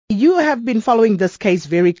You have been following this case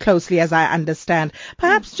very closely, as I understand.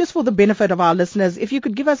 Perhaps just for the benefit of our listeners, if you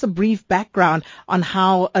could give us a brief background on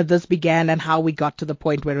how this began and how we got to the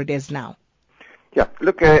point where it is now. Yeah,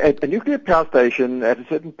 look, a nuclear power station at a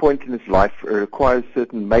certain point in its life requires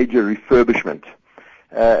certain major refurbishment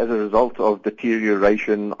as a result of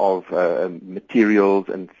deterioration of materials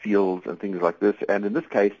and fields and things like this. And in this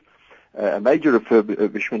case, a major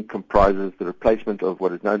refurbishment comprises the replacement of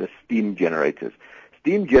what is known as steam generators.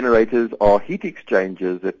 Steam generators are heat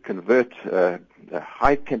exchangers that convert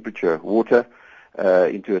high-temperature water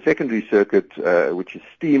into a secondary circuit, which is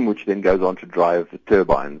steam, which then goes on to drive the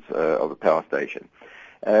turbines of a power station.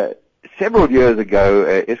 Several years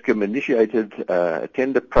ago, Eskom initiated a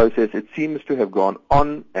tender process. It seems to have gone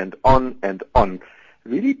on and on and on,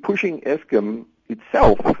 really pushing Eskom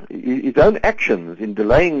itself, its own actions in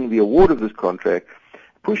delaying the award of this contract,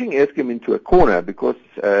 pushing Eskom into a corner because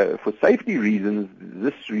for safety reasons,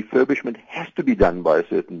 this refurbishment has to be done by a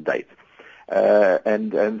certain date.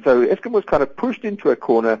 And so Eskom was kind of pushed into a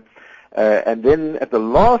corner, and then at the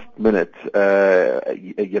last minute,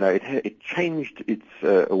 it changed its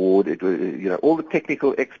award. It was, all the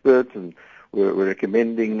technical experts and were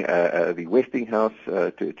recommending the Westinghouse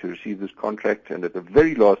to receive this contract, and at the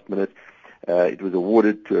very last minute, it was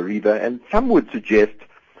awarded to Areva. And some would suggest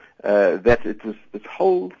that this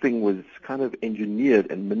whole thing was kind of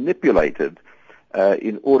engineered and manipulated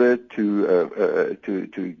in order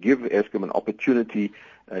to give Eskom an opportunity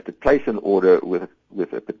to place an order with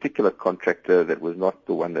a particular contractor that was not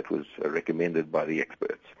the one that was recommended by the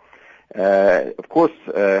experts. Of course,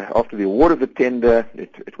 after the award of the tender,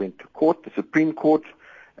 it went to court, the Supreme Court,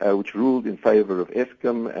 which ruled in favor of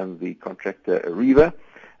Eskom and the contractor Areva.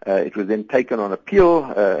 It was then taken on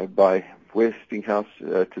appeal by Westinghouse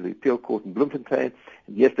to the appeal court in Bloemfontein.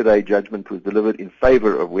 And yesterday, judgment was delivered in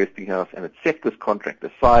favor of Westinghouse, and it set this contract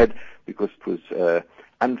aside because it was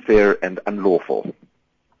unfair and unlawful.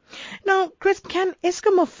 Now, Chris, can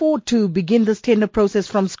Eskom afford to begin this tender process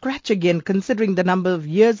from scratch again, considering the number of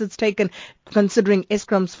years it's taken, considering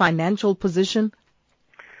Eskom's financial position?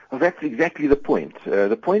 Well, that's exactly the point.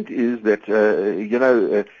 The point is that,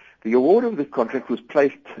 the award of this contract was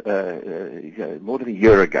placed more than a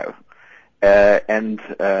year ago. And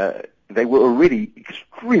they were already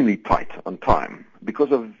extremely tight on time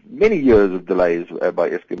because of many years of delays by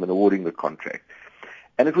Eskom in awarding the contract.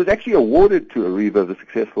 And it was actually awarded to Areva, the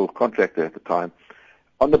successful contractor at the time,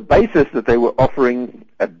 on the basis that they were offering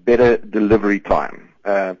a better delivery time.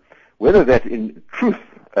 Whether that in truth,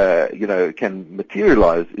 can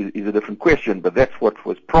materialize is a different question, but that's what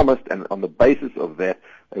was promised, and on the basis of that,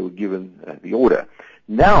 they were given the order.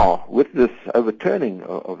 Now, with this overturning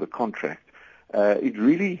of the contract,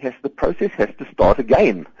 the process has to start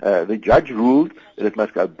again. The judge ruled that it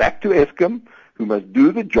must go back to Eskom, who must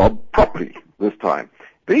do the job properly this time.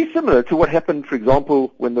 Very similar to what happened, for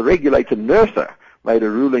example, when the regulator NERSA made a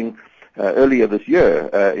ruling earlier this year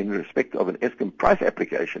in respect of an Eskom price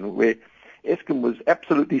application, where Eskom was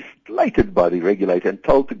absolutely slated by the regulator and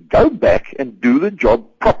told to go back and do the job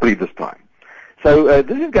properly this time. So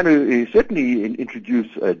this is going to certainly introduce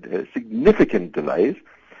significant delays.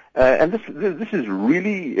 And this is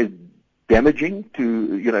really damaging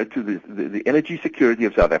to the energy security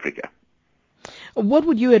of South Africa. What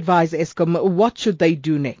would you advise Eskom? What should they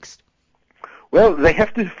do next? Well, they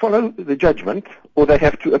have to follow the judgment, or they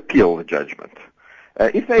have to appeal the judgment.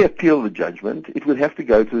 If they appeal the judgment, there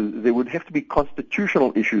would have to be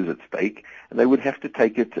constitutional issues at stake, and they would have to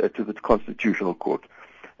take it to the Constitutional Court.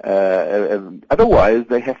 Otherwise,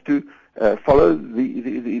 they have to follow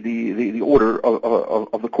the order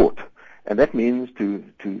of the court, and that means to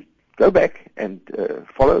go back and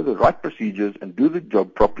follow the right procedures and do the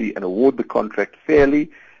job properly and award the contract fairly,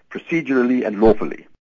 procedurally, and lawfully.